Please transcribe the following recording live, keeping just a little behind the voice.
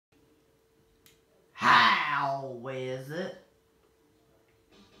How is it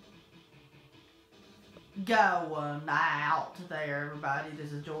going out there, everybody?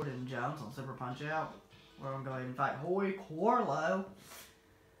 This is Jordan Jones on Super Punch-Out. We're going to go ahead and fight Quarlow.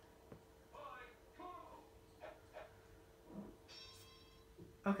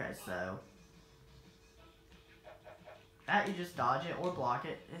 Okay, so that you just dodge it or block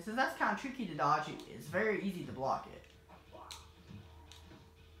it. It says that's kind of tricky to dodge it. It's very easy to block it.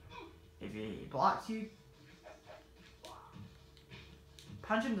 If he blocks you,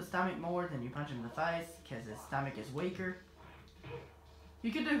 punch him in the stomach more than you punch him in the face because his stomach is weaker.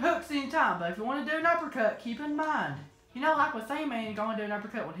 You can do hooks anytime, but if you want to do an uppercut, keep in mind. You know, like with Sandman, you're going to do an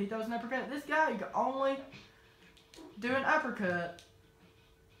uppercut. When he throws an uppercut at this guy, you can only do an uppercut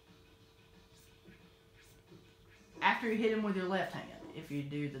after you hit him with your left hand, if you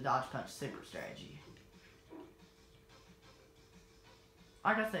do the dodge punch super strategy.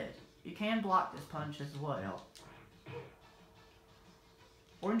 Like I said, you can block this punch as well.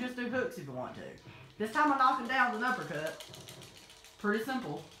 Or you can just do hooks if you want to. This time I knocked him down with an uppercut. Pretty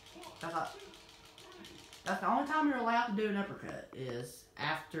simple. That's the only time you're allowed to do an uppercut, is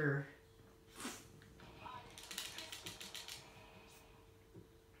after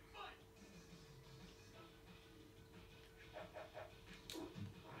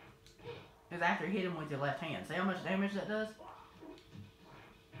you hit him with your left hand. See how much damage that does?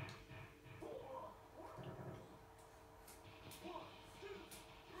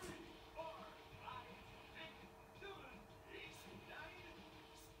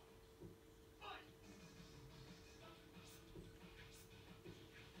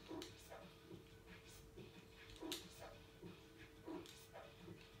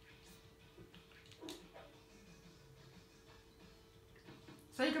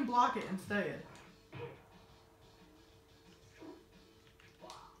 So you can block it instead.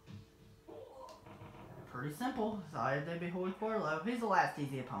 Pretty simple. Sorry to be Quarlow. He's the last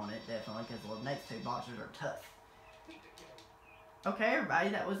easy opponent, definitely, because the next two boxers are tough. Okay, everybody,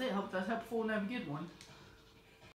 that was it. Hope that's helpful and have a good one.